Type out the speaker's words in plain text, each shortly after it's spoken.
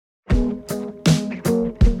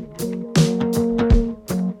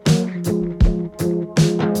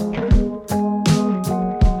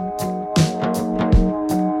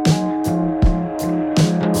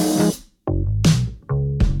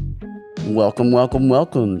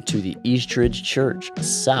Welcome to the Eastridge Church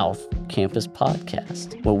South Campus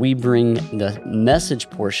Podcast, where we bring the message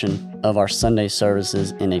portion of our Sunday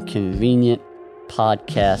services in a convenient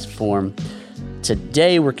podcast form.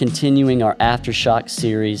 Today, we're continuing our Aftershock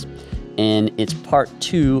series, and it's part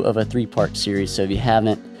 2 of a 3-part series. So if you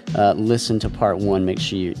haven't listened to part 1, make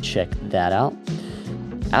sure you check that out.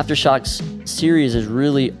 Aftershocks series is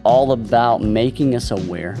really all about making us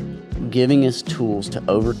aware, giving us tools to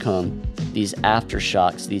overcome these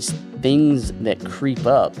aftershocks, these things that creep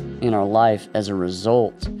up in our life as a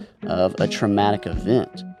result of a traumatic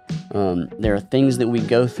event. There are things that we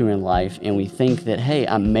go through in life and we think that, hey,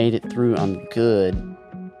 I made it through, I'm good,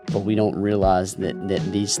 but we don't realize that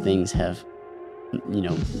these things have,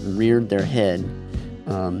 reared their head.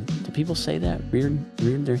 Do people say that?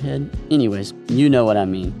 Reared their head? Anyways, you know what I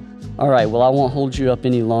mean. All right, well, I won't hold you up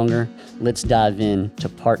any longer. Let's dive in to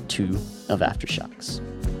part 2 of Aftershocks.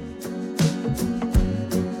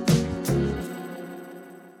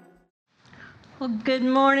 Well, good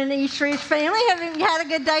morning, Eastridge family. Have you had a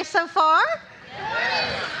good day so far?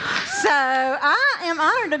 So I am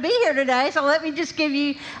honored to be here today, so let me just give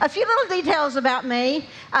you a few little details about me.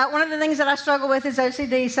 One of the things that I struggle with is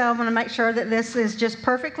OCD, so I'm going to make sure that this is just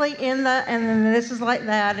perfectly and then this is like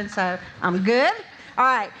that, and so I'm good. All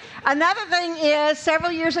right. Another thing is,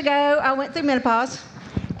 several years ago, I went through menopause,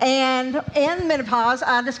 and in menopause,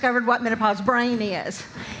 I discovered what menopause brain is,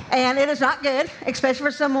 and it is not good, especially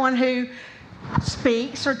for someone who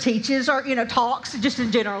speaks or teaches or talks just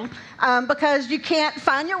in general, because you can't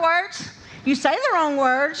find your words, you say the wrong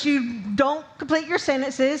words, you don't complete your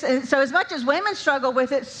sentences, and so as much as women struggle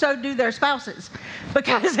with it, so do their spouses,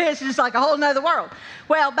 because it's just like a whole nother world.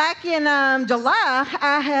 Well, back in July,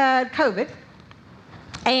 I had COVID,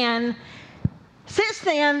 and since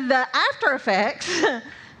then, the after effects,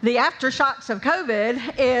 the aftershocks of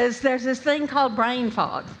COVID is there's this thing called brain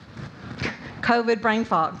fog, COVID brain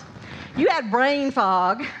fog. You had brain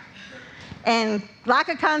fog and lack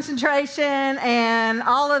of concentration and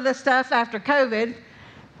all of the stuff after COVID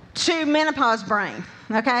to menopause brain,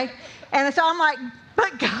 okay? And so I'm like,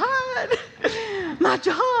 but God, my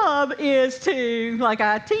job is to,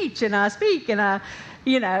 I teach and I speak and I,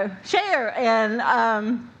 share and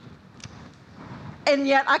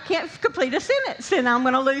yet I can't complete a sentence and I'm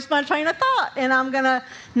going to lose my train of thought and I'm going to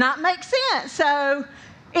not make sense. So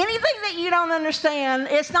anything that you don't understand,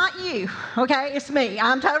 it's not you, okay? It's me.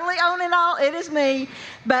 I'm totally owning all. It is me.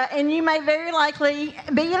 And you may very likely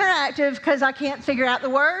be interactive because I can't figure out the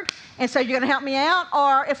word, and so you're going to help me out.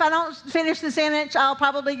 Or if I don't finish the sentence, I'll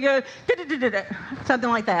probably go something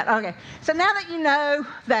like that. Okay. So now that you know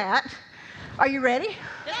that, are you ready?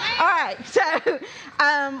 Yes. All right. So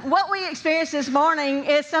what we experienced this morning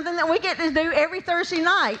is something that we get to do every Thursday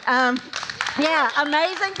night.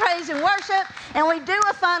 Amazing praise and worship, and we do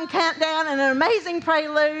a fun countdown and an amazing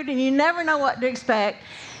prelude, and you never know what to expect.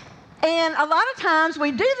 And a lot of times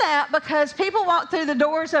we do that because people walk through the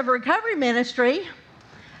doors of a recovery ministry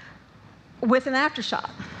with an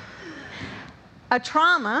aftershock. A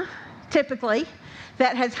trauma, typically,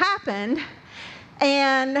 that has happened,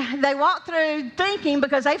 and they walk through thinking,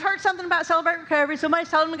 because they've heard something about Celebrate Recovery, somebody's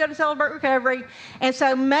told them to go to Celebrate Recovery, and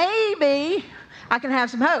so maybe I can have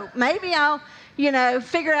some hope. Maybe I'll,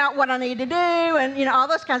 figure out what I need to do and, all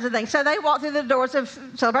those kinds of things. So they walk through the doors of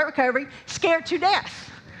Celebrate Recovery scared to death.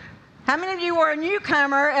 How many of you were a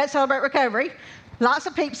newcomer at Celebrate Recovery? Lots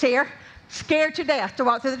of peeps here, scared to death to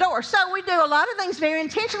walk through the door. So we do a lot of things very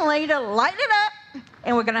intentionally to lighten it up,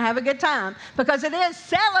 and we're going to have a good time because it is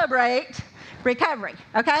Celebrate Recovery,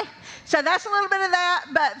 okay? So that's a little bit of that,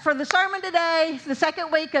 but for the sermon today, the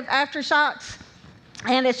second week of Aftershocks,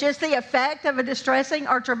 and it's just the effect of a distressing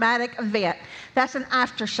or traumatic event. That's an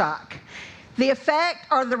aftershock. The effect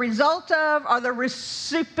or the result of or the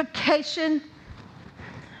reciprocation,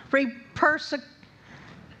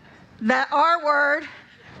 that R word,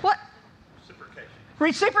 what?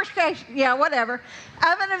 Reciprocation, yeah, whatever,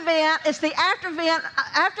 of an event. It's the after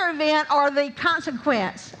event or the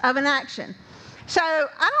consequence of an action. So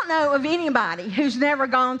I don't know of anybody who's never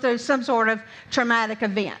gone through some sort of traumatic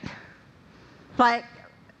event. Like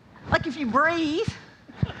if you breathe,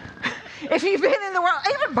 if you've been in the world,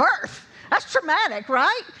 even birth, that's traumatic,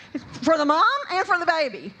 right? For the mom and for the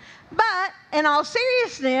baby. But in all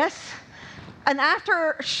seriousness, an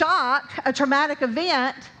aftershock, a traumatic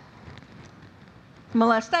event,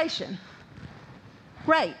 molestation,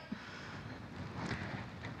 rape,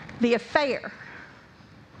 the affair,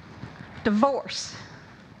 divorce,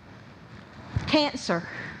 cancer,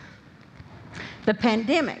 the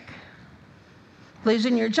pandemic,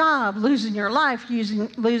 losing your job, losing your life,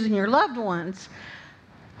 losing your loved ones,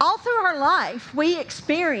 all through our life, we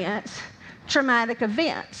experience traumatic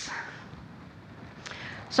events.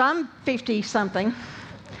 So I'm 50-something,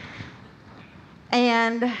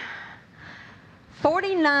 and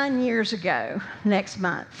 49 years ago, next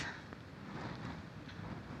month,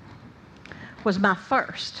 was my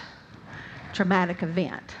first traumatic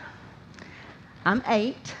event. I'm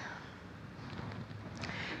 8.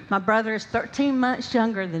 My brother is 13 months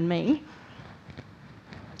younger than me.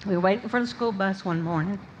 We were waiting for the school bus one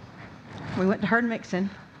morning. We went to Herd Mixon.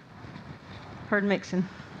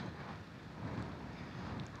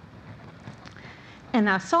 And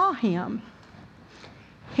I saw him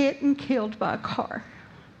hit and killed by a car.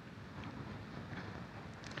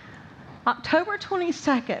 October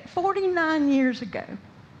 22nd, 49 years ago,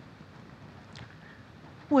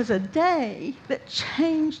 was a day that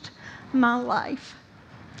changed my life.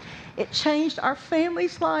 It changed our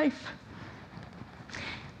family's life.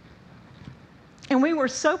 And we were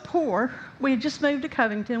so poor. We had just moved to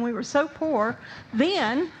Covington. We were so poor.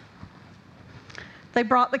 Then they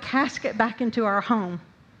brought the casket back into our home.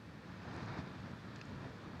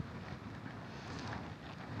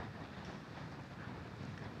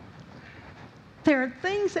 There are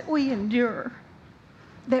things that we endure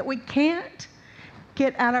that we can't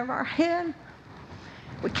get out of our head.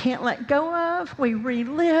 We can't let go of. We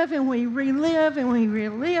relive and we relive and we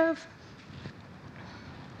relive.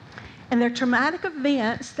 And they're traumatic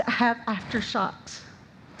events that have aftershocks.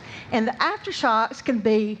 And the aftershocks can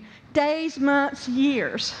be days, months,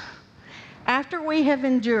 years after we have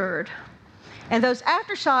endured. And those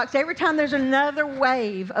aftershocks, every time there's another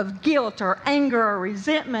wave of guilt or anger or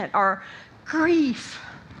resentment or grief,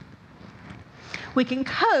 we can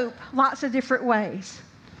cope lots of different ways.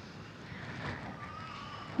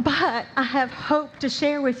 But I have hope to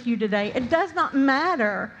share with you today. It does not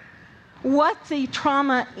matter what the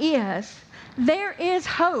trauma is. There is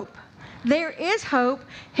hope. There is hope.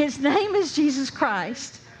 His name is Jesus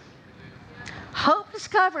Christ. Hope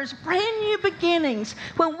discovers brand new beginnings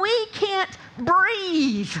when we can't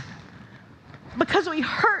breathe because we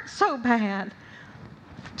hurt so bad.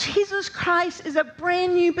 Jesus Christ is a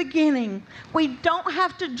brand new beginning. We don't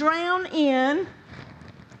have to drown in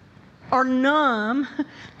or numb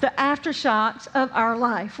the aftershocks of our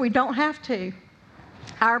life. We don't have to.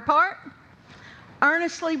 Our part?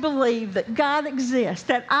 Earnestly believe that God exists,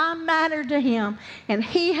 that I matter to Him, and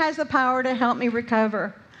He has the power to help me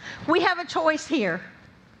recover. We have a choice here.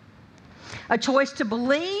 A choice to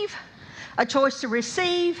believe, a choice to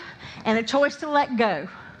receive, and a choice to let go.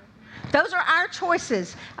 Those are our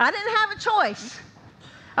choices. I didn't have a choice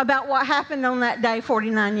about what happened on that day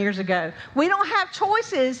 49 years ago. We don't have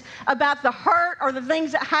choices about the hurt or the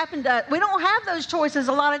things that happened to us. We don't have those choices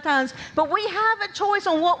a lot of times, but we have a choice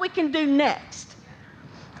on what we can do next.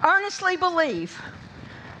 Earnestly believe,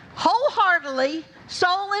 wholeheartedly,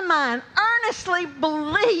 soul and mind, earnestly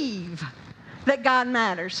believe that God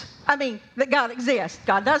matters. That God exists.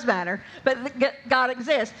 God does matter, but that God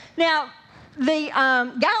exists. Now, the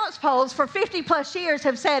Gallup's polls for 50 plus years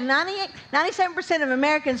have said 97% of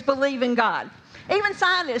Americans believe in God. Even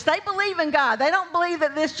scientists, they believe in God. They don't believe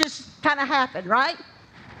that this just kind of happened, right?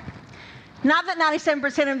 Not that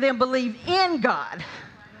 97% of them believe in God.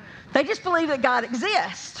 They just believe that God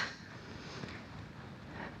exists.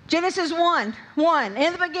 Genesis 1:1.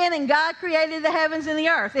 In the beginning, God created the heavens and the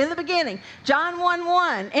earth. In the beginning. John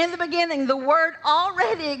 1:1. In the beginning, the Word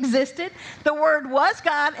already existed. The Word was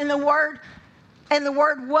God, and the Word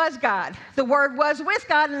was God. The Word was with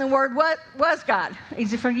God, and the Word was God.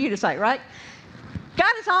 Easy for you to say, right?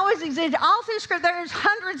 God has always existed. All through Scripture, there's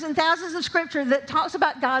hundreds and thousands of Scripture that talks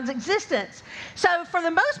about God's existence. So for the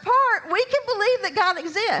most part, we can believe that God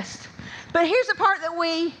exists. But here's the part that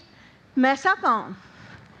we mess up on.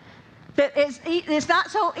 That it's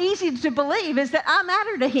not so easy to believe, is that I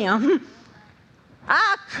matter to Him.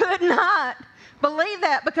 I could not believe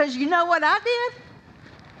that, because you know what I did?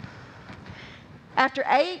 After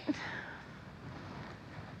 8,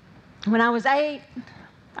 when I was 8,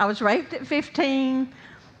 I was raped at 15.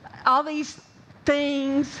 All these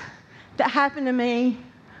things that happened to me,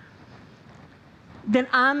 then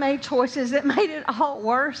I made choices that made it all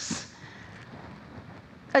worse.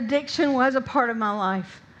 Addiction was a part of my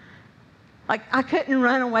life. Like, I couldn't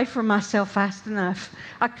run away from myself fast enough.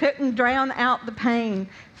 I couldn't drown out the pain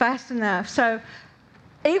fast enough. So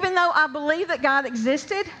even though I believe that God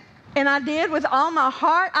existed, and I did with all my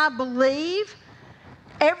heart, I believe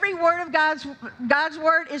every word of God's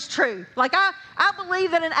word is true. Like, I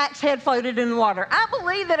believe that an axe head floated in the water. I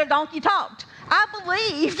believe that a donkey talked. I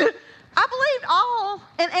believed I believed all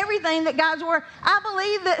and everything that God's word. I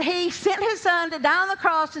believe that he sent his son to die on the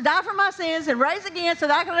cross, to die for my sins and raise again so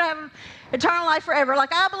that I could have eternal life forever.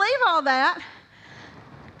 Like, I believe all that.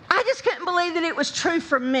 I just couldn't believe that it was true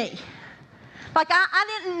for me. Like,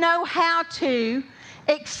 I didn't know how to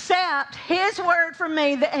accept his word for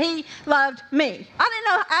me that he loved me.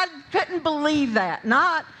 I couldn't believe that,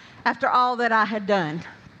 not after all that I had done.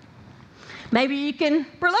 Maybe you can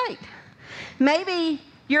relate. Maybe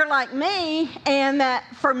you're like me, and that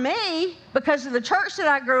for me, because of the church that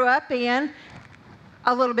I grew up in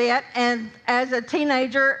a little bit, and as a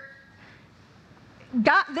teenager,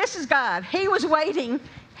 God, this is God. He was waiting.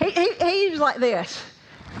 He was like this.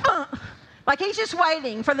 Like, he's just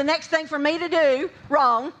waiting for the next thing for me to do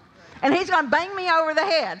wrong, and he's going to bang me over the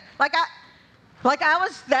head. That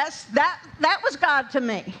was God to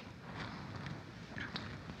me.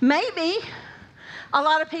 Maybe a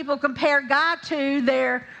lot of people compare God to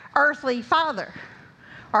their earthly father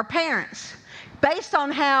or parents based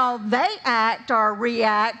on how they act or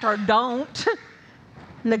react or don't,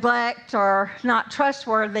 neglect or not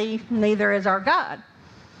trustworthy. Neither is our God.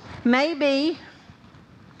 Maybe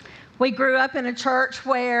we grew up in a church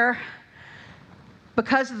where,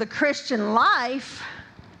 because of the Christian life,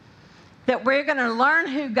 that we're going to learn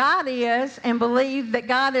who God is and believe that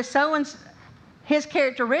God is so and his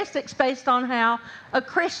characteristics based on how a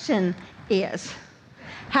Christian is,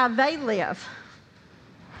 how they live.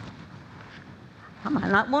 I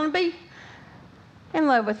might not want to be in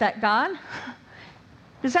love with that God.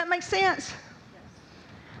 Does that make sense?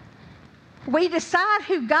 We decide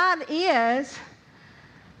who God is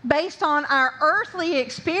based on our earthly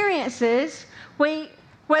experiences,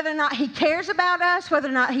 whether or not he cares about us, whether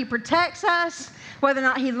or not he protects us, whether or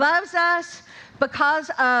not he loves us, because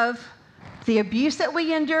of the abuse that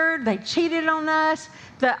we endured, they cheated on us,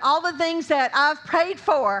 all the things that I've prayed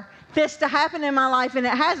for this to happen in my life and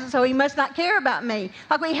it hasn't, so he must not care about me.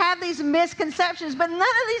 Like, we have these misconceptions, but none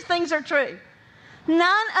of these things are true.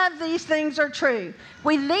 None of these things are true.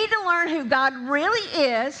 We need to learn who God really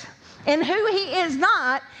is and who he is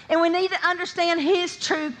not, and we need to understand his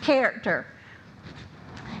true character.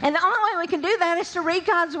 And the only way we can do that is to read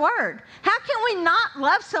God's word. How can we not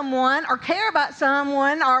love someone or care about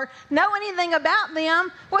someone or know anything about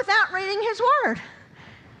them without reading his word?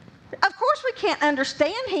 Of course we can't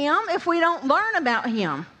understand him if we don't learn about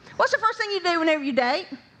him. What's the first thing you do whenever you date?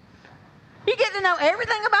 You get to know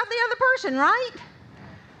everything about the other person, right?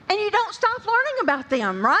 And you don't stop learning about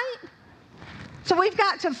them, right? So we've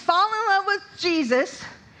got to fall in love with Jesus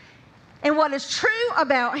and what is true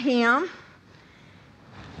about him.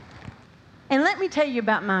 And let me tell you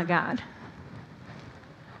about my God.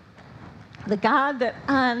 The God that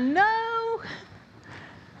I know,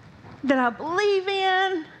 that I believe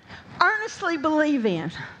in, earnestly believe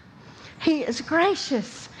in. He is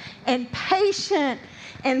gracious and patient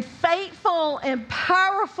and faithful and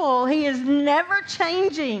powerful. He is never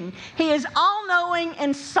changing. He is all-knowing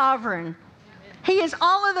and sovereign. He is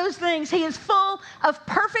all of those things. He is full of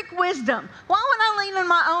perfect wisdom. Why would I lean on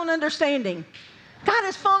my own understanding? God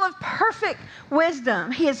is full of perfect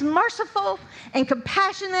wisdom. He is merciful and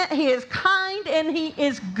compassionate. He is kind and he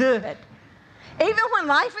is good. Even when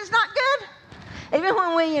life is not good, even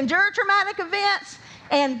when we endure traumatic events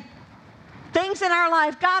and things in our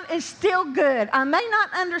life, God is still good. I may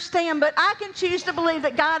not understand, but I can choose to believe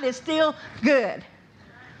that God is still good.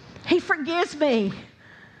 He forgives me.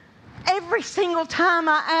 Every single time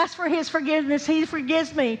I ask for his forgiveness, he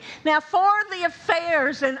forgives me. Now, for the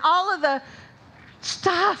affairs and all of the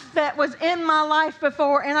stuff that was in my life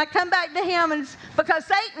before, and I come back to him, and it's because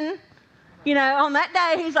Satan, on that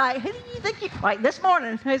day, he's like, who do you think you, like this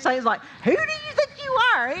morning, he's like, who do you think you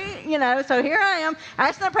are? So here I am,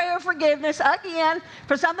 asking a prayer of forgiveness again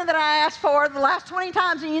for something that I asked for the last 20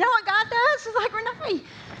 times, and you know what God does? He's like, Renee,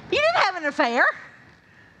 you didn't have an affair.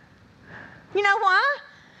 You know why?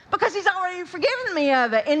 Because he's already forgiven me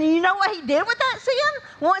of it. And you know what he did with that sin?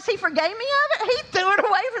 Once he forgave me of it, he threw it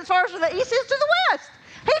away as far as the east is to the west.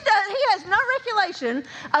 He has no recollection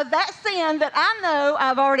of that sin that I know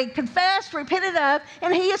I've already confessed, repented of,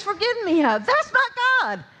 and he has forgiven me of. That's my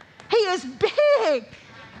God. He is big.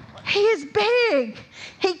 He is big.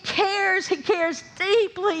 He cares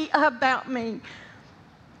deeply about me.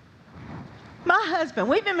 My husband,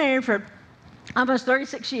 we've been married for almost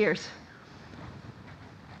 36 years.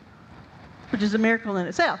 Which is a miracle in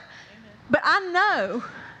itself. Amen. But I know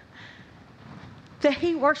that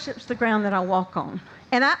he worships the ground that I walk on.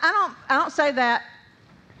 And I don't say that.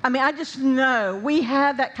 I mean, I just know we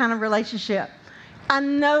have that kind of relationship. I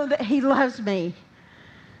know that he loves me.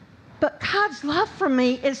 But God's love for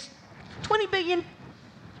me is 20 billion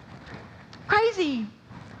crazy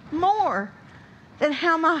more than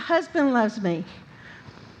how my husband loves me.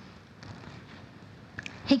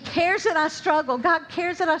 He cares that I struggle. God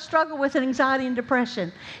cares that I struggle with anxiety and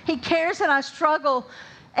depression. He cares that I struggle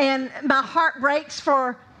and my heart breaks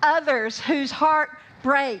for others whose heart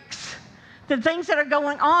breaks. The things that are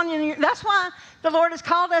going on. That's why the Lord has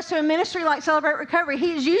called us to a ministry like Celebrate Recovery.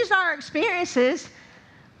 He has used our experiences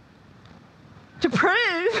to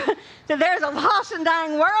prove that there's a lost and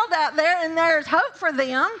dying world out there and there's hope for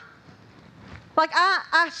them. Like,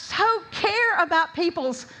 I so care about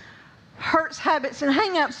people's hurts, habits, and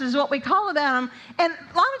hang-ups is what we call about them. And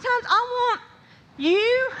a lot of times I want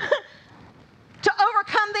you to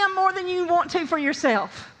overcome them more than you want to for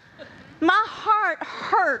yourself. My heart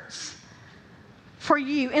hurts for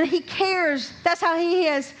you, and He cares. That's how He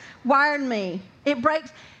has wired me.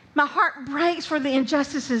 My heart breaks for the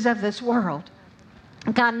injustices of this world.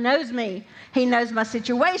 God knows me. He knows my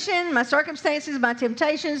situation, my circumstances, my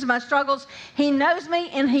temptations, my struggles. He knows me,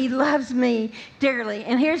 and He loves me dearly.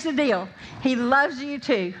 And here's the deal. He loves you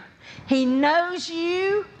too. He knows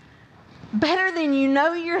you better than you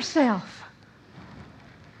know yourself.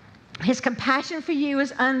 His compassion for you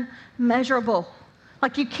is unmeasurable.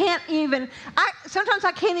 Like, you can't even, sometimes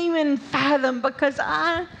I can't even fathom, because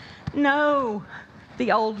I know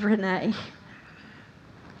the old Renee.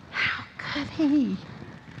 How could He?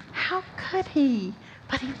 How could He?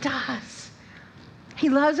 But He does. He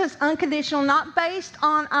loves us unconditional, not based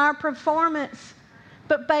on our performance,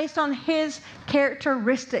 but based on His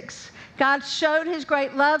characteristics. God showed His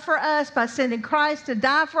great love for us by sending Christ to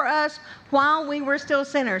die for us while we were still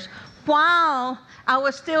sinners. While I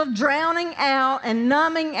was still drowning out and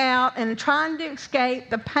numbing out and trying to escape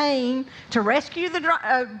the pain, to rescue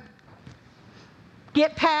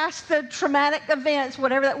get past the traumatic events,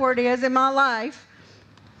 whatever that word is, in my life,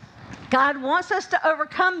 God wants us to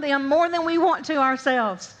overcome them more than we want to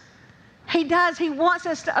ourselves. He does. He wants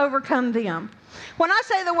us to overcome them. When I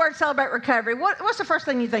say the word Celebrate Recovery, what's the first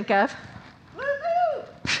thing you think of? Woo-hoo!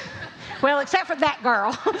 Well, except for that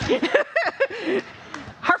girl.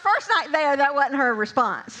 Her first night there, that wasn't her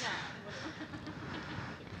response.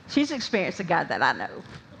 She's experienced a God that I know.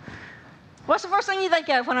 What's the first thing you think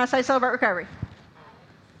of when I say Celebrate Recovery?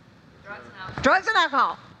 Drugs and alcohol. Drugs and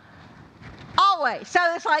alcohol. Always. So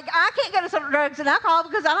it's like, I can't go to drugs and alcohol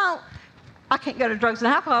because I can't go to drugs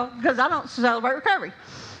and alcohol because I don't celebrate recovery.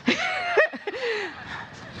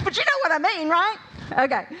 But you know what I mean, right?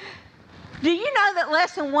 Okay. Do you know that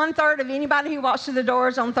less than 1/3 of anybody who walks through the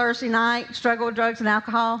doors on Thursday night struggle with drugs and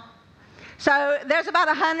alcohol? So there's about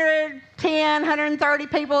 110, 130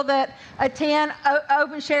 people that attend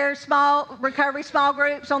Open Share recovery small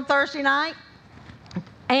groups on Thursday night.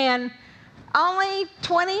 And only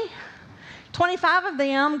 25 of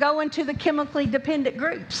them go into the chemically dependent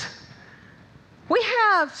groups. We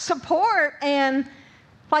have support and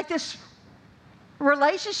like this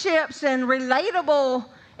relationships and relatable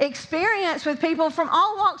experience with people from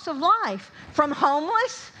all walks of life, from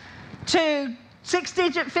homeless to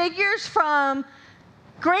 6-digit figures, from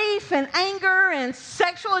grief and anger and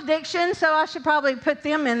sexual addiction. So I should probably put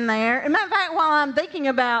them in there. As a matter of fact, while I'm thinking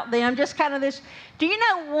about them, just kind of this, do you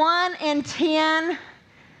know 1 in 10,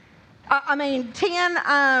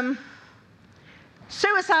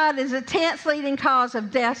 suicide is the 10th leading cause of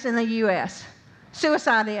deaths in the U.S.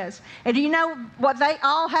 Suicide is. And do you know what they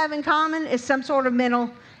all have in common is some sort of mental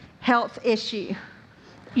health issue.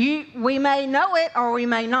 We may know it or we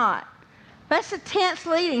may not. That's the 10th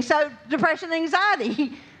leading. So depression,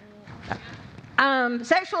 anxiety,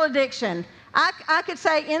 sexual addiction. I could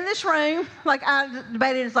say in this room, like I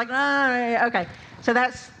debated, it's like, okay. So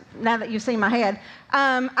that's, now that you've seen my head,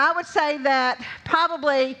 I would say that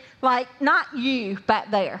probably, like, not you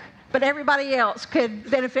back there, but everybody else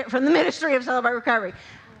could benefit from the ministry of Celebrate Recovery.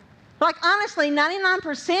 Like, honestly,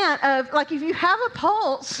 99% of, like, if you have a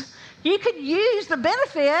pulse, you could use the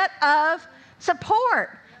benefit of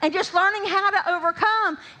support and just learning how to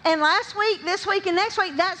overcome. And last week, this week, and next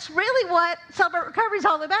week, that's really what Celebrate Recovery is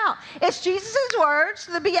all about. It's Jesus' words,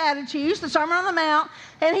 the Beatitudes, the Sermon on the Mount,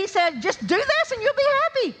 and He said, just do this and you'll be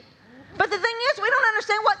happy. But the thing is, we don't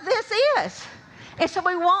understand what this is. And so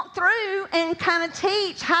we walk through and kind of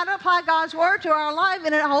teach how to apply God's Word to our life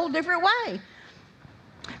in a whole different way.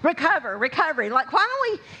 Recovery. Like, why don't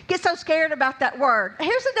we get so scared about that word?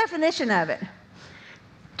 Here's the definition of it.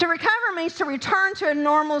 To recover means to return to a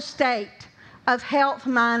normal state of health,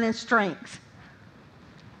 mind, and strength.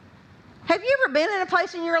 Have you ever been in a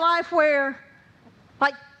place in your life where,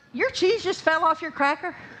 like, your cheese just fell off your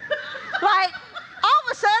cracker? Like, all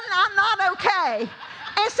of a sudden, I'm not okay.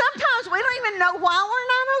 And sometimes we don't even know why we're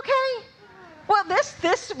not okay. Well,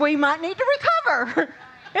 this we might need to recover.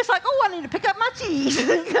 It's like, oh, I need to pick up my cheese.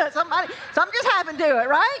 Something just happened to it,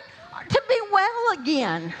 right? To be well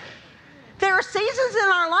again. There are seasons in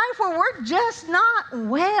our life where we're just not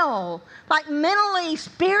well, like mentally,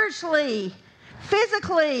 spiritually,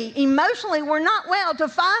 physically, emotionally, we're not well. To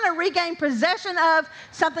find or regain possession of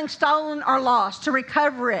something stolen or lost, to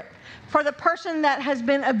recover it for the person that has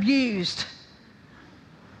been abused.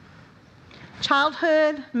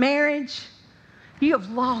 Childhood, marriage, you have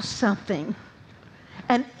lost something.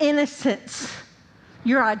 An innocence,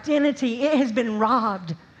 your identity, it has been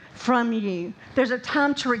robbed from you. There's a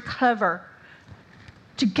time to recover,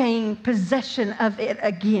 to gain possession of it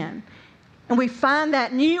again. And we find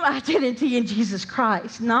that new identity in Jesus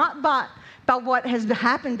Christ, not by what has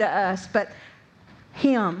happened to us, but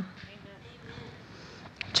Him. Amen.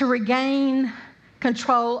 To regain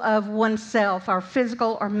control of oneself, our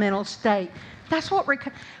physical or mental state. That's what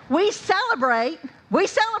we celebrate. We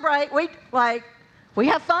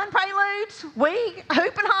have fun preludes. We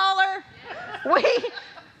hoop and holler.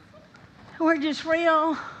 We're just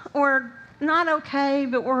real. We're not okay,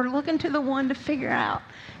 but we're looking to the one to figure out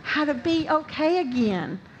how to be okay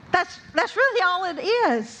again. That's really all it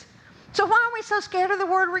is. So why are we so scared of the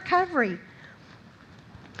word recovery?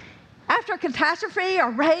 After a catastrophe, a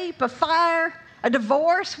rape, a fire, a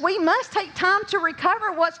divorce, we must take time to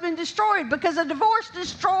recover what's been destroyed, because a divorce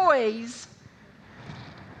destroys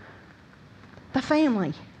the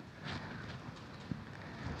family.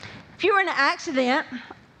 If you were in an accident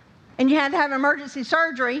and you had to have emergency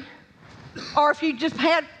surgery, or if you just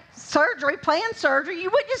had surgery, planned surgery, you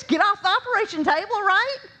wouldn't just get off the operation table,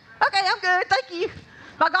 right? Okay, I'm good, thank you.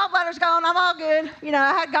 My gallbladder's gone, I'm all good. You know,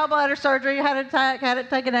 I had gallbladder surgery, had an attack, had it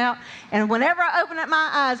taken out. And whenever I opened up my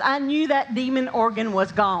eyes, I knew that demon organ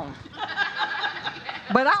was gone.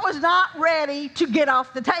 But I was not ready to get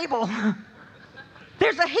off the table.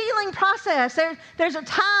 There's a healing process. There's a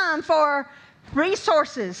time for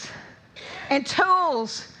resources and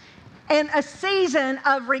tools and a season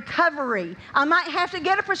of recovery. I might have to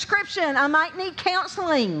get a prescription. I might need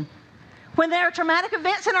counseling. When there are traumatic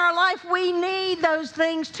events in our life, we need those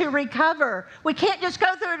things to recover. We can't just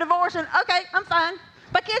go through a divorce and, okay, I'm fine.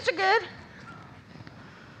 My kids are good.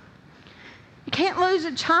 You can't lose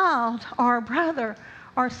a child or a brother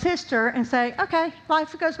or a sister and say, okay,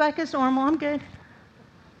 life goes back as normal, I'm good.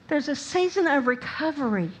 There's a season of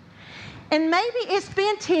recovery. And maybe it's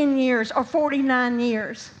been 10 years or 49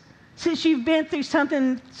 years since you've been through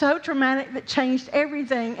something so traumatic that changed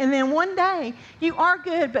everything. And then one day, you are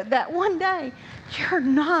good, but that one day, you're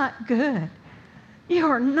not good. You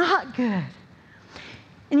are not good.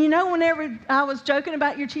 And you know, whenever I was joking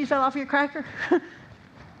about your cheese fell off your cracker,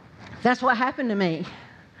 that's what happened to me.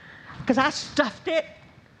 Because I stuffed it,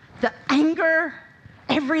 the anger,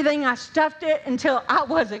 everything, I stuffed it until I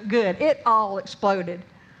wasn't good. It all exploded.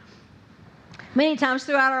 Many times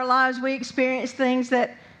throughout our lives, we experience things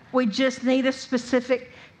that we just need a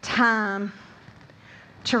specific time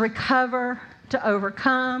to recover, to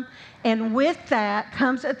overcome. And with that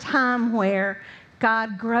comes a time where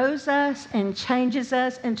God grows us and changes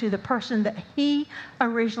us into the person that He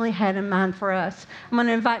originally had in mind for us. I'm going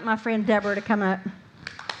to invite my friend Deborah to come up.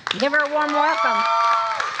 Give her a warm welcome.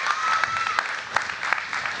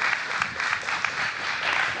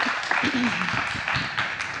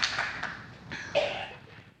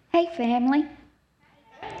 Hey, family.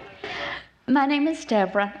 My name is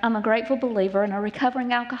Deborah. I'm a grateful believer and a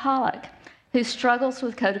recovering alcoholic who struggles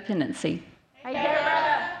with codependency. Hey,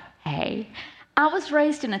 Deborah. Hey. I was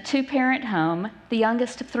raised in a two-parent home, the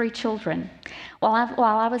youngest of 3 children. While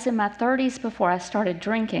I was in my 30s before I started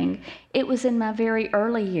drinking, it was in my very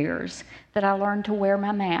early years that I learned to wear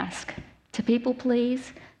my mask, to people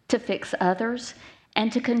please, to fix others,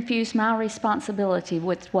 and to confuse my responsibility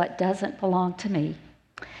with what doesn't belong to me.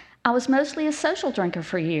 I was mostly a social drinker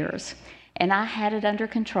for years, and I had it under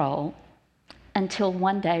control until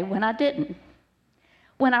one day when I didn't.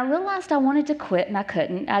 When I realized I wanted to quit and I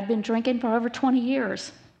couldn't, I'd been drinking for over 20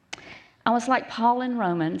 years. I was like Paul in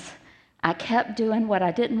Romans. I kept doing what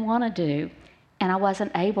I didn't want to do, and I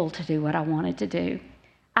wasn't able to do what I wanted to do.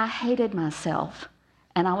 I hated myself,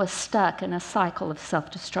 and I was stuck in a cycle of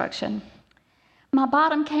self-destruction. My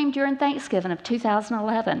bottom came during Thanksgiving of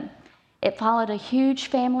 2011. It followed a huge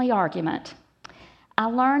family argument. I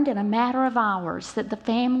learned in a matter of hours that the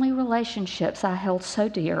family relationships I held so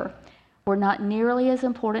dear were not nearly as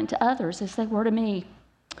important to others as they were to me.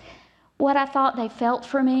 What I thought they felt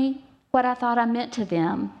for me, what I thought I meant to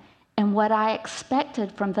them, and what I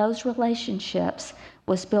expected from those relationships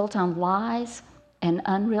was built on lies and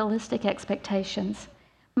unrealistic expectations.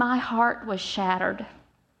 My heart was shattered.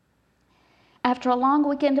 After a long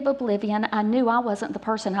weekend of oblivion, I knew I wasn't the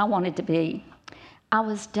person I wanted to be. I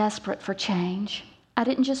was desperate for change. I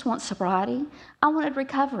didn't just want sobriety. I wanted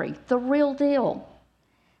recovery, the real deal.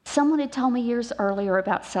 Someone had told me years earlier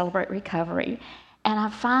about Celebrate Recovery, and I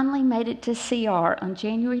finally made it to CR on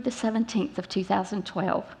January the 17th of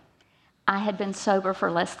 2012. I had been sober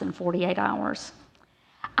for less than 48 hours.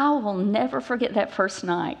 I will never forget that first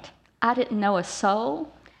night. I didn't know a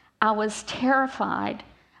soul. I was terrified.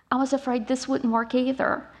 I was afraid this wouldn't work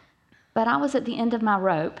either. But I was at the end of my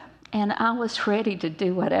rope, and I was ready to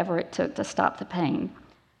do whatever it took to stop the pain.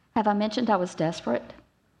 Have I mentioned I was desperate?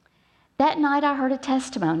 That night I heard a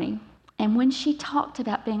testimony, and when she talked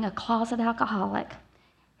about being a closet alcoholic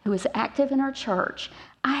who was active in her church,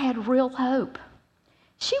 I had real hope.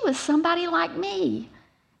 She was somebody like me.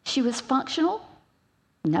 She was functional,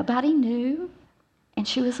 nobody knew, and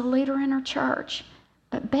she was a leader in her church.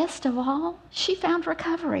 But best of all, she found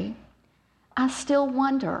recovery. I still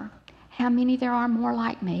wonder how many there are more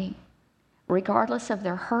like me, regardless of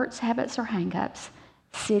their hurts, habits, or hang-ups,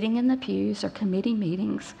 sitting in the pews or committee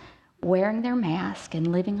meetings, wearing their mask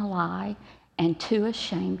and living a lie, and too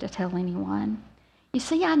ashamed to tell anyone. You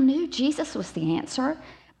see, I knew Jesus was the answer,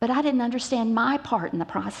 but I didn't understand my part in the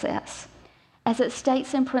process. As it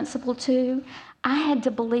states in Principle 2, I had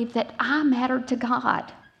to believe that I mattered to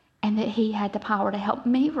God and that He had the power to help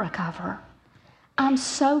me recover. I'm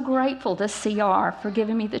so grateful to CR for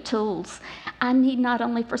giving me the tools I need not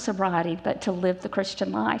only for sobriety, but to live the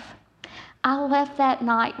Christian life. I left that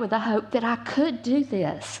night with the hope that I could do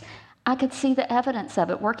this. I could see the evidence of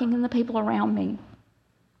it working in the people around me.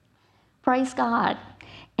 Praise God.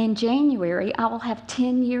 In January, I will have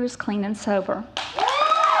 10 years clean and sober.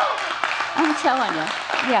 I'm telling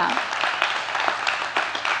you, yeah.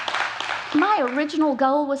 My original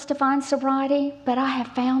goal was to find sobriety, but I have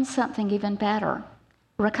found something even better,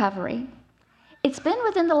 recovery. It's been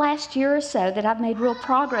within the last year or so that I've made real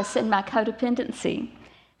progress in my codependency,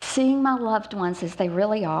 seeing my loved ones as they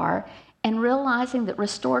really are, and realizing that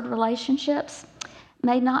restored relationships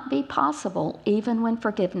may not be possible even when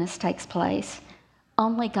forgiveness takes place.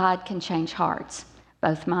 Only God can change hearts,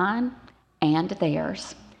 both mine and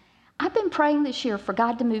theirs. I've been praying this year for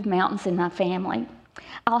God to move mountains in my family.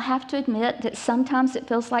 I'll have to admit that sometimes it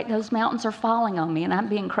feels like those mountains are falling on me and I'm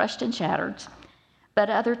being crushed and shattered. But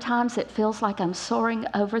other times it feels like I'm soaring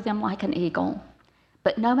over them like an eagle.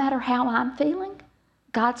 But no matter how I'm feeling,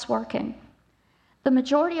 God's working. The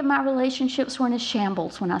majority of my relationships were in a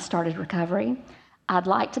shambles when I started recovery. I'd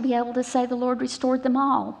like to be able to say the Lord restored them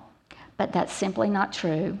all, but that's simply not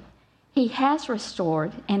true. He has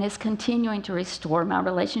restored and is continuing to restore my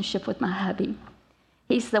relationship with my hubby.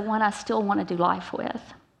 He's the one I still want to do life with.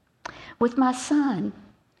 With my son,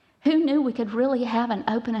 who knew we could really have an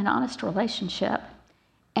open and honest relationship?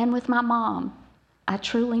 And with my mom, I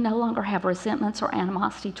truly no longer have resentments or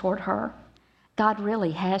animosity toward her. God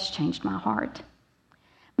really has changed my heart.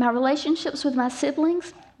 My relationships with my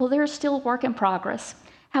siblings, well, they're still a work in progress.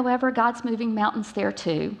 However, God's moving mountains there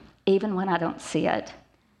too, even when I don't see it.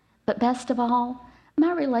 But best of all,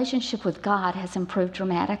 my relationship with God has improved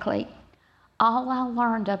dramatically. All I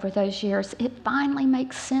learned over those years, it finally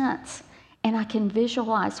makes sense, and I can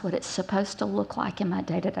visualize what it's supposed to look like in my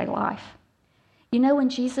day-to-day life. You know, when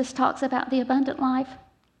Jesus talks about the abundant life,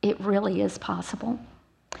 it really is possible.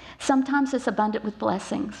 Sometimes it's abundant with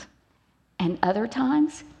blessings, and other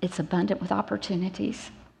times it's abundant with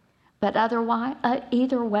opportunities. But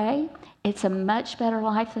either way, it's a much better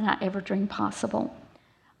life than I ever dreamed possible.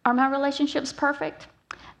 Are my relationships perfect?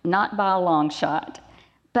 Not by a long shot.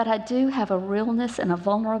 But I do have a realness and a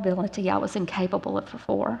vulnerability I was incapable of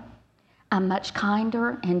before. I'm much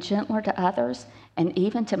kinder and gentler to others and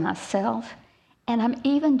even to myself. And I'm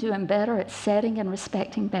even doing better at setting and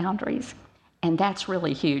respecting boundaries. And that's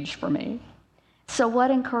really huge for me. So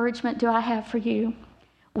what encouragement do I have for you?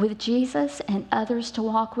 With Jesus and others to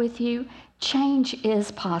walk with you, change is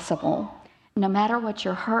possible, no matter what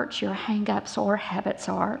your hurts, your hang-ups, or habits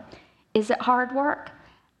are. Is it hard work?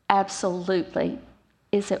 Absolutely.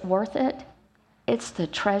 Is it worth it? It's the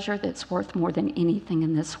treasure that's worth more than anything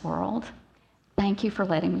in this world. Thank you for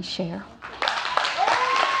letting me share.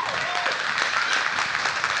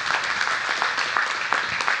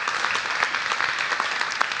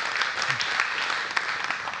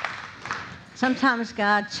 Sometimes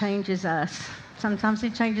God changes us. Sometimes He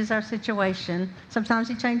changes our situation. Sometimes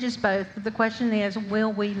He changes both. But the question is,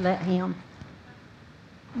 will we let Him?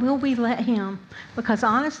 Will we let Him? Because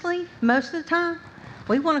honestly, most of the time,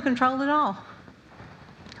 we want to control it all.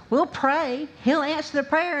 We'll pray. He'll answer the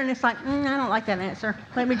prayer, and it's like, I don't like that answer.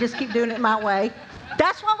 Let me just keep doing it my way.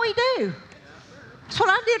 That's what we do. That's what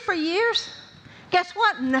I did for years. guess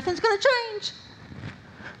what? Nothing's going to change.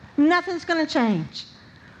 Nothing's going to change.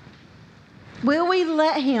 Will we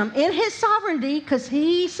let him, in his sovereignty, because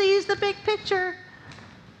he sees the big picture,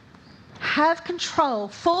 have control,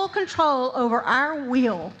 full control over our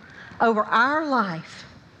will, over our life?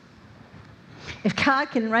 If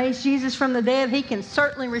God can raise Jesus from the dead, he can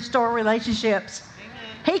certainly restore relationships.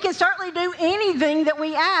 Amen. He can certainly do anything that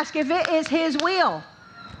we ask if it is his will.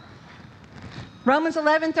 Romans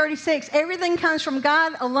 11:36, everything comes from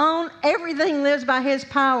God alone. Everything lives by his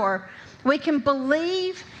power. We can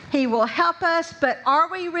believe he will help us, but are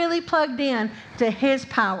we really plugged in to his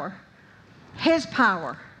power? His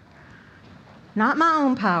power. Not my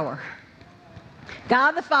own power.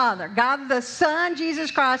 God the Father, God the Son,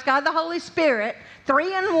 Jesus Christ, God the Holy Spirit,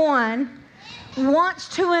 3 in 1, wants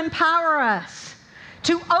to empower us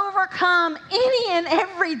to overcome any and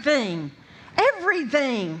everything.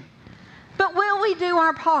 Everything. But will we do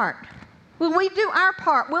our part? Will we do our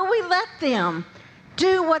part? Will we let them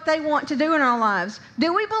do what they want to do in our lives?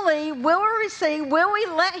 Do we believe? Will we receive? Will we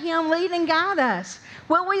let him lead and guide us?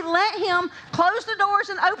 Will we let him close the doors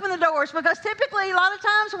and open the doors? Because typically, a lot of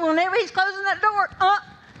times, whenever he's closing that door,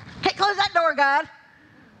 can't close that door, God.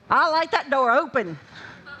 I like that door open.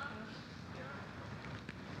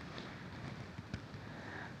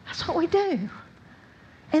 That's what we do.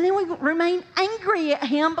 And then we remain angry at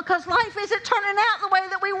him because life isn't turning out the way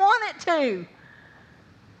that we want it to.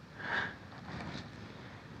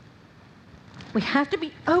 We have to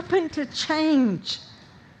be open to change.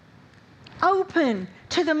 Open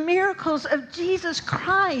to the miracles of Jesus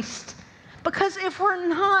Christ. Because if we're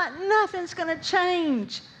not, nothing's going to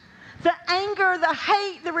change. The anger, the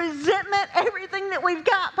hate, the resentment, everything that we've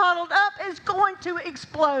got bottled up is going to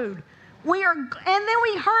explode. And then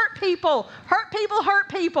we hurt people. Hurt people, hurt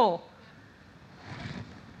people.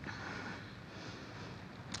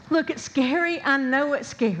 Look, it's scary. I know it's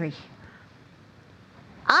scary.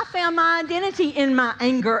 I found my identity in my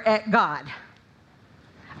anger at God.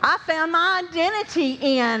 I found my identity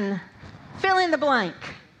in fill in the blank.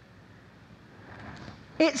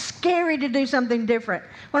 It's scary to do something different.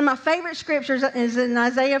 One of my favorite scriptures is in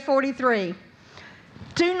Isaiah 43.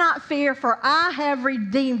 Do not fear, for I have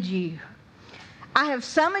redeemed you. I have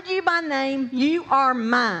summoned you by name. You are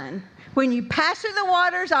mine. When you pass through the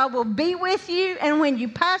waters, I will be with you. And when you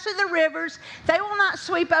pass through the rivers, they will not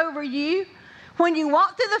sweep over you. When you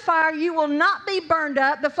walk through the fire, you will not be burned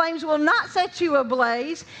up. The flames will not set you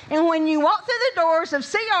ablaze. And when you walk through the doors of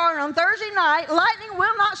CR on Thursday night, lightning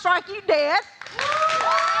will not strike you dead.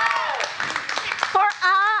 For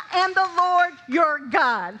I am the Lord your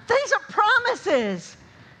God. These are promises.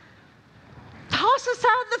 Toss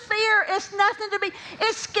aside the fear. It's nothing to be.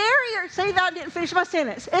 It's scarier. See, I didn't finish my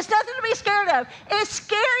sentence. It's nothing to be scared of. It's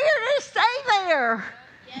scarier to stay there.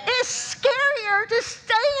 It's scarier to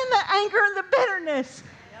stay in the anger and the bitterness.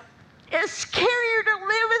 It's scarier to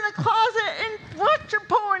live in the closet and watch your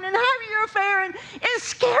porn and have your affair. And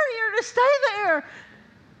it's scarier to stay there.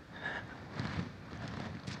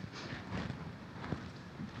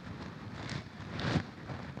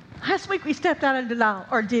 Last week we stepped out of denial,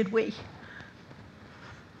 or did we?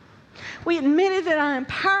 We admitted that I am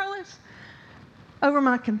powerless over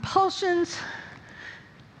my compulsions,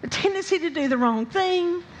 the tendency to do the wrong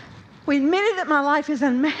thing. We admitted that my life is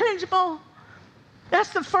unmanageable. That's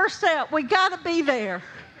the first step. We got to be there.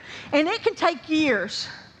 And it can take years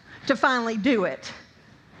to finally do it.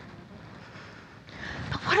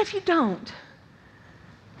 But what if you don't?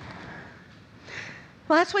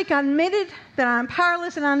 Last week I admitted that I'm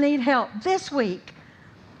powerless and I need help. This week,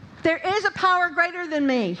 there is a power greater than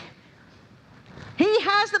me. He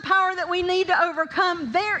has the power that we need to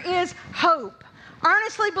overcome. There is hope.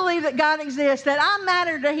 Earnestly believe that God exists, that I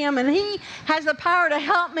matter to him, and he has the power to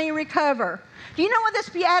help me recover. Do you know what this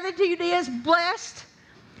beatitude is? Blessed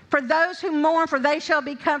for those who mourn, for they shall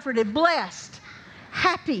be comforted. Blessed,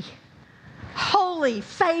 happy, holy,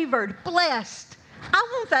 favored, blessed. I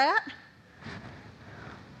want that.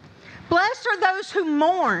 Blessed are those who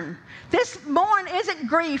mourn. This mourn isn't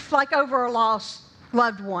grief like over a lost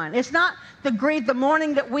loved one. It's not the grief, the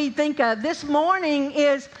mourning that we think of. This mourning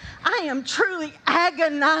is, I am truly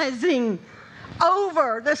agonizing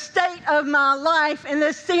over the state of my life and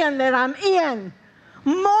the sin that I'm in.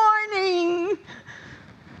 Mourning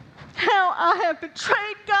how I have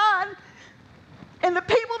betrayed God and the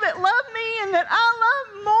people that love me and that I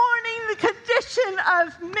love. Mourning the condition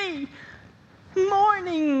of me.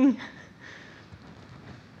 Mourning.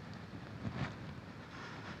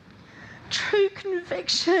 True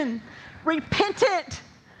conviction, repentant,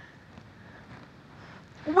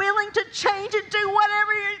 willing to change and do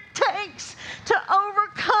whatever it takes to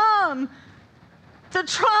overcome the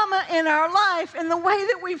trauma in our life and the way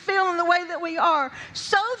that we feel and the way that we are,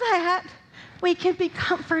 so that we can be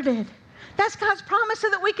comforted. That's God's promise, so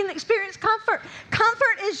that we can experience comfort.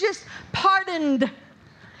 Comfort is just pardoned,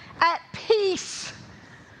 at peace,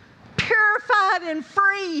 purified and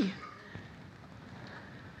free.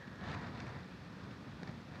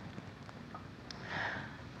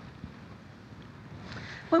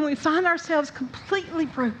 When we find ourselves completely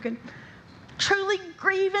broken, truly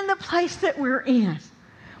grieving the place that we're in,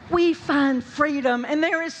 we find freedom. And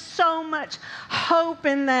there is so much hope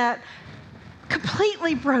in that.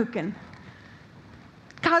 Completely broken.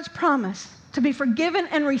 God's promise to be forgiven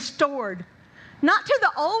and restored. Not to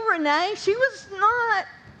the old Renee. She was not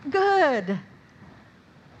good.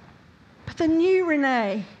 But the new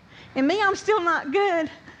Renee. And me, I'm still not good.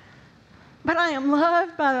 But I am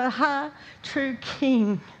loved by the high, true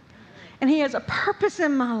King. And He has a purpose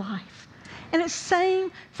in my life. And it's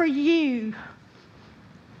same for you.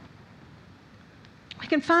 We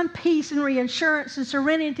can find peace and reassurance and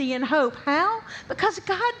serenity and hope. How? Because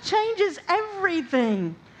God changes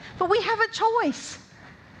everything. But we have a choice.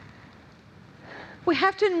 We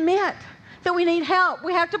have to admit that we need help.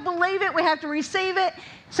 We have to believe it. We have to receive it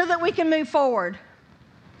so that we can move forward.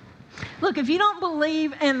 Look, if you don't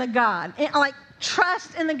believe in the God, like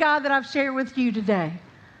trust in the God that I've shared with you today,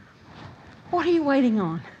 what are you waiting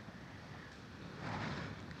on?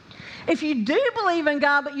 If you do believe in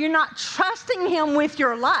God, but you're not trusting Him with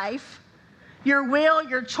your life, your will,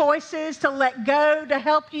 your choices to let go, to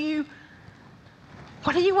help you,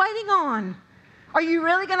 what are you waiting on? Are you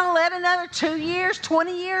really going to let another 2 years,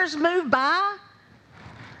 20 years move by?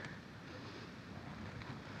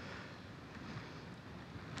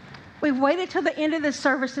 We've waited till the end of the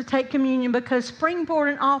service to take communion because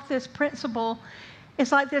springboarding off this principle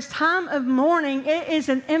is like this time of mourning. It is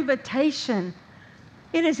an invitation.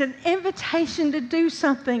 It is an invitation to do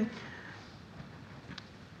something,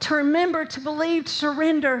 to remember, to believe, to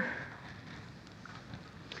surrender.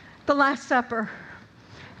 The Last Supper.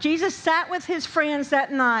 Jesus sat with His friends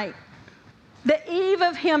that night, the eve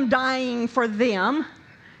of Him dying for them,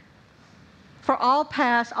 for all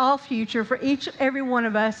past, all future, for each and every one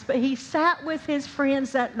of us. But He sat with His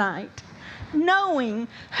friends that night, knowing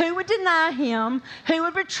who would deny Him, who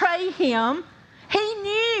would betray Him. He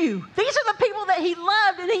knew. These are the people that He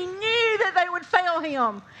loved, and He knew that they would fail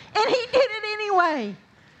Him. And He did it anyway.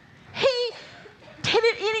 He did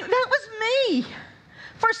it anyway. That was me.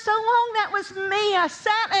 For so long, that was me. I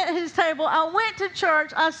sat at His table. I went to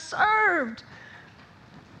church. I served.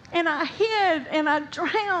 And I hid, and I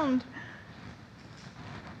drowned.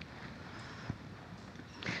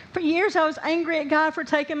 For years, I was angry at God for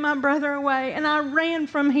taking my brother away, and I ran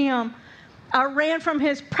from Him. I ran from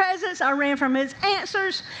His presence. I ran from His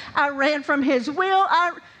answers. I ran from His will.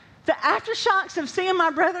 The aftershocks of seeing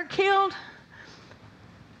my brother killed,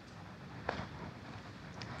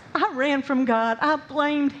 I ran from God. I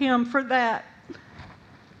blamed Him for that.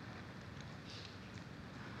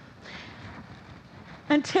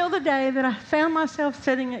 Until the day that I found myself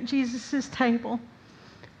sitting at Jesus' table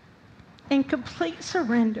in complete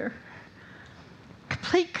surrender,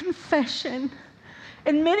 complete confession,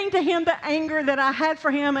 admitting to Him the anger that I had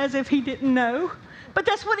for Him as if He didn't know. But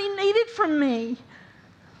that's what He needed from me.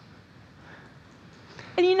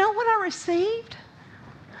 And you know what I received?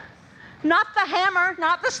 Not the hammer,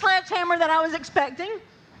 not the sledgehammer that I was expecting,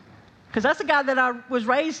 because that's the guy that I was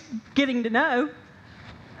raised getting to know.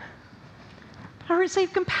 I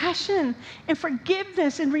received compassion and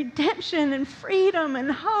forgiveness and redemption and freedom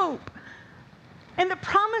and hope. And the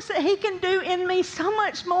promise that He can do in me so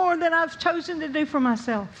much more than I've chosen to do for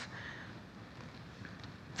myself.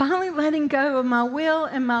 Finally letting go of my will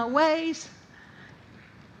and my ways.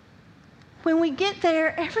 When we get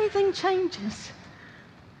there, everything changes.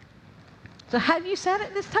 So have you sat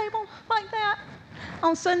at this table like that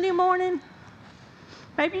on Sunday morning?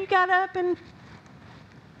 Maybe you got up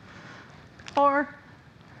or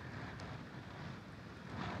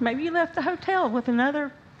maybe you left the hotel with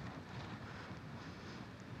another.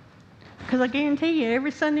 Because I guarantee you,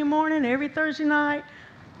 every Sunday morning, every Thursday night,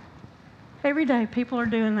 every day, people are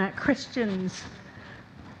doing that, Christians.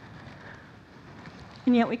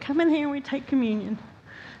 And yet we come in here and we take communion.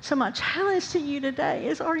 So my challenge to you today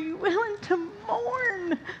is, are you willing to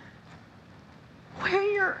mourn where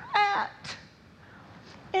you're at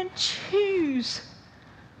and choose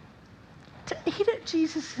to eat at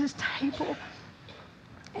Jesus' table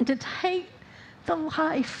and to take the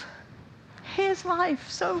life, His life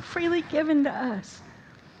so freely given to us?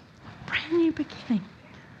 A brand new beginning.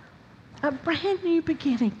 A brand new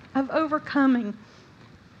beginning of overcoming.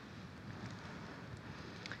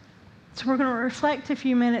 So we're going to reflect a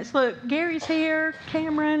few minutes. Look, Gary's here,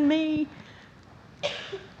 Cameron, me.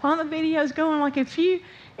 While the video's going, like if you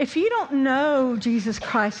don't know Jesus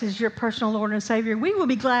Christ as your personal Lord and Savior, we will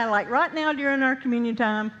be glad, like right now during our communion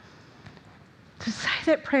time, to say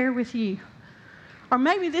that prayer with you. Or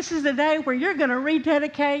maybe this is the day where you're going to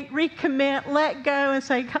rededicate, recommit, let go, and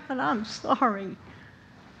say, God, I'm sorry.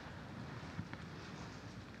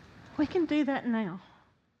 We can do that now.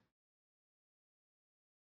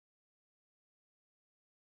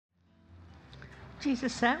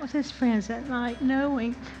 Jesus sat with his friends that night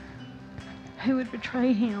knowing who would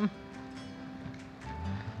betray him.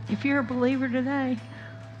 If you're a believer today,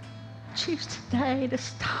 choose today to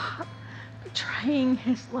stop betraying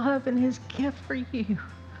his love and his gift for you.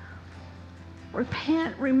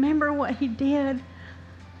 Repent, remember what he did,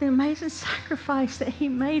 the amazing sacrifice that he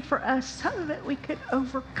made for us so that we could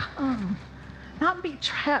overcome. Not be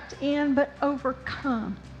trapped in, but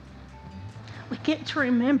overcome. We get to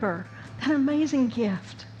remember that amazing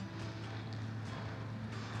gift.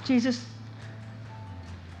 Jesus,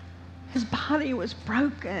 his body was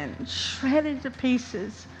broken, shredded to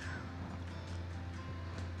pieces.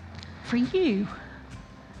 For you,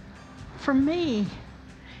 for me.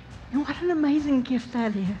 And what an amazing gift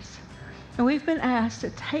that is. And we've been asked to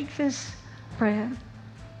take this bread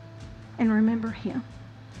and remember him.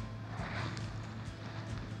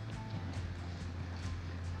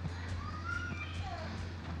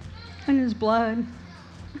 And his blood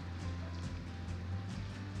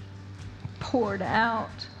poured out.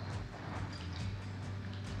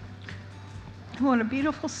 What a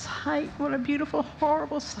beautiful sight. What a beautiful,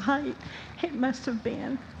 horrible sight it must have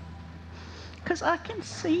been. Because I can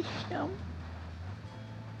see him.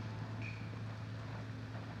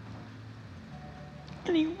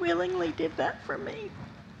 And he willingly did that for me,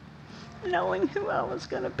 knowing who I was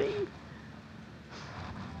going to be,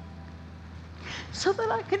 so that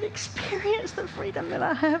I could experience the freedom that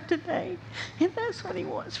I have today. And that's what he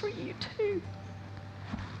wants for you too.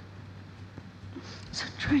 So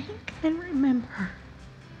drink and remember.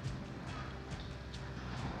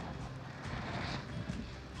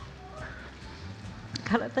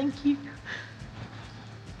 God, I thank you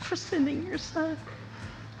for sending your son.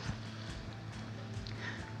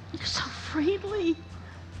 You so freely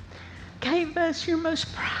gave us your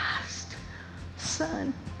most prized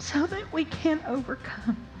son so that we can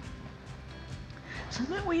overcome. So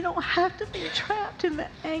that we don't have to be trapped in the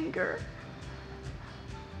anger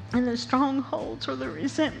and the strongholds or the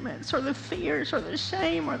resentments or the fears or the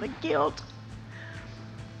shame or the guilt.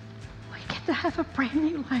 We get to have a brand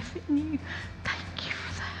new life in you. Thank you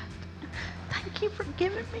for that. Thank you for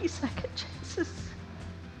giving me second chances.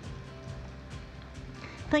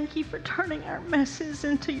 Thank you for turning our messes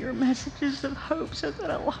into your messages of hope so that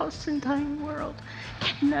a lost and dying world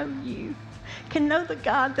can know you, can know the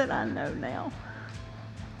God that I know now.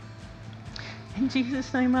 In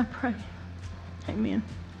Jesus' name I pray. Amen.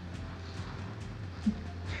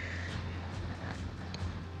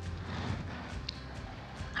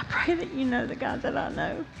 I pray that you know the God that I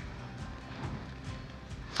know.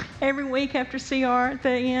 Every week after CR at the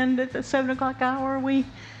end, at the 7 o'clock hour, we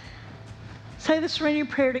say the Serenity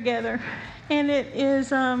Prayer together. And it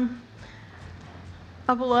is a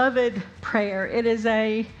beloved prayer. It is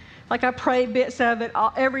like I pray bits of it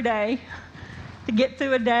every day to get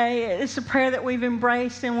through a day. It's a prayer that we've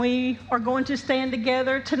embraced, and we are going to stand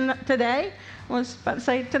together today. I was about to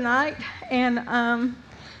say tonight. And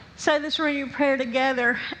say the Serenity Prayer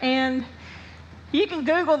together. And you can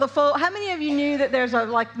Google the full. How many of you knew that there's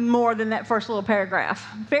more than that first little paragraph?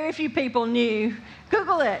 Very few people knew.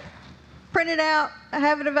 Google it. Print it out. I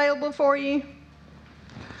have it available for you.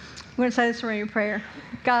 We're going to say the Serenity Prayer.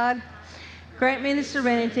 God, grant me the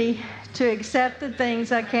serenity to accept the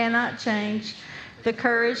things I cannot change, the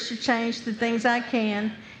courage to change the things I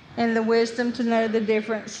can, and the wisdom to know the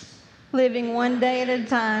difference. Living one day at a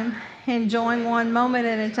time, enjoying one moment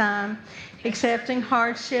at a time, accepting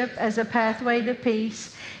hardship as a pathway to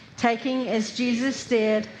peace, taking as Jesus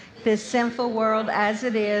did this sinful world as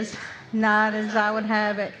it is, not as I would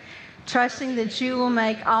have it, trusting that you will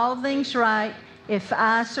make all things right if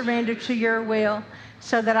I surrender to your will,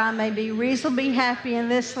 so that I may be reasonably happy in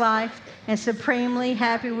this life and supremely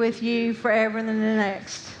happy with you forever in the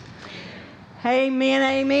next. Amen,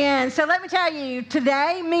 amen. So let me tell you,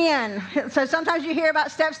 today, men, so sometimes you hear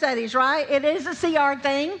about step studies, right? It is a CR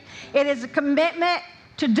thing. It is a commitment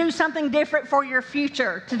to do something different for your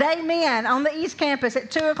future. Today, men, on the East Campus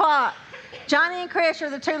at 2 o'clock, Johnny and Chris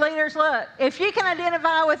are the two leaders. Look, if you can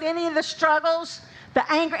identify with any of the struggles,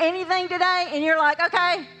 the anger, anything today, and you're like,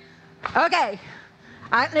 okay,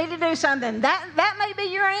 I need to do something. That may be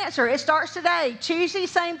your answer. It starts today. Tuesday,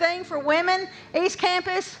 same thing for women, East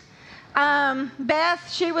Campus.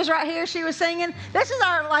 Beth, she was right here. She was singing. This is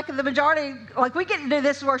the majority, we get to do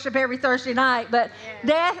this worship every Thursday night, but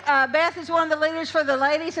Beth is one of the leaders for the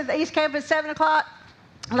ladies at the East Campus, 7 o'clock.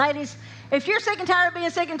 Ladies, if you're sick and tired of being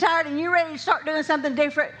sick and tired and you're ready to start doing something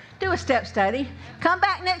different, do a step study. Come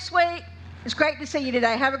back next week. It's great to see you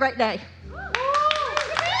today. Have a great day.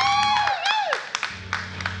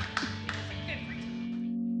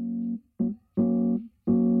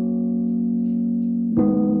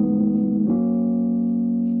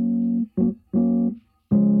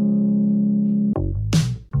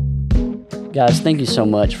 Guys, thank you so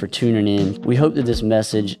much for tuning in. We hope that this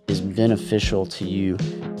message is beneficial to you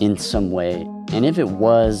in some way. And if it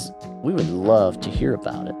was, we would love to hear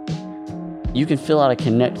about it. You can fill out a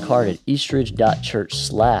Connect card at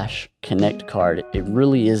eastridge.church/Connect card. It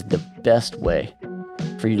really is the best way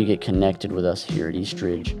for you to get connected with us here at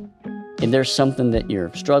Eastridge. If there's something that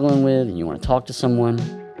you're struggling with and you want to talk to someone,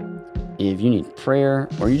 if you need prayer,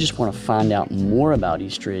 or you just want to find out more about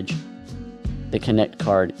Eastridge, the Connect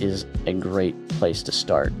card is a great place to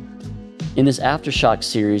start. In this Aftershock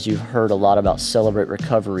series, you've heard a lot about Celebrate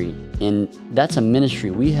Recovery, and that's a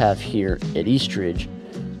ministry we have here at Eastridge.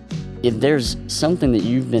 If there's something that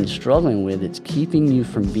you've been struggling with that's keeping you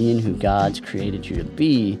from being who God's created you to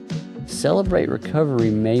be, Celebrate Recovery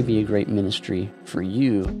may be a great ministry for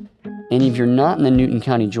you. And if you're not in the Newton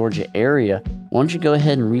County, Georgia area, why don't you go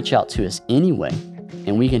ahead and reach out to us anyway,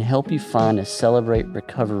 and we can help you find a Celebrate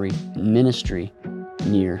Recovery ministry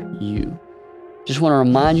near you. Just want to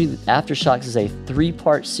remind you that Aftershocks is a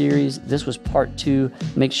 3-part series. This was part 2.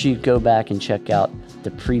 Make sure you go back and check out the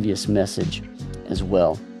previous message as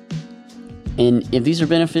well. And if these are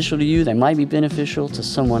beneficial to you, they might be beneficial to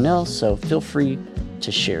someone else, so feel free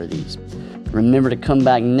to share these. Remember to come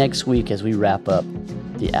back next week as we wrap up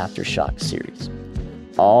the Aftershock series.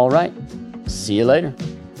 All right, see you later.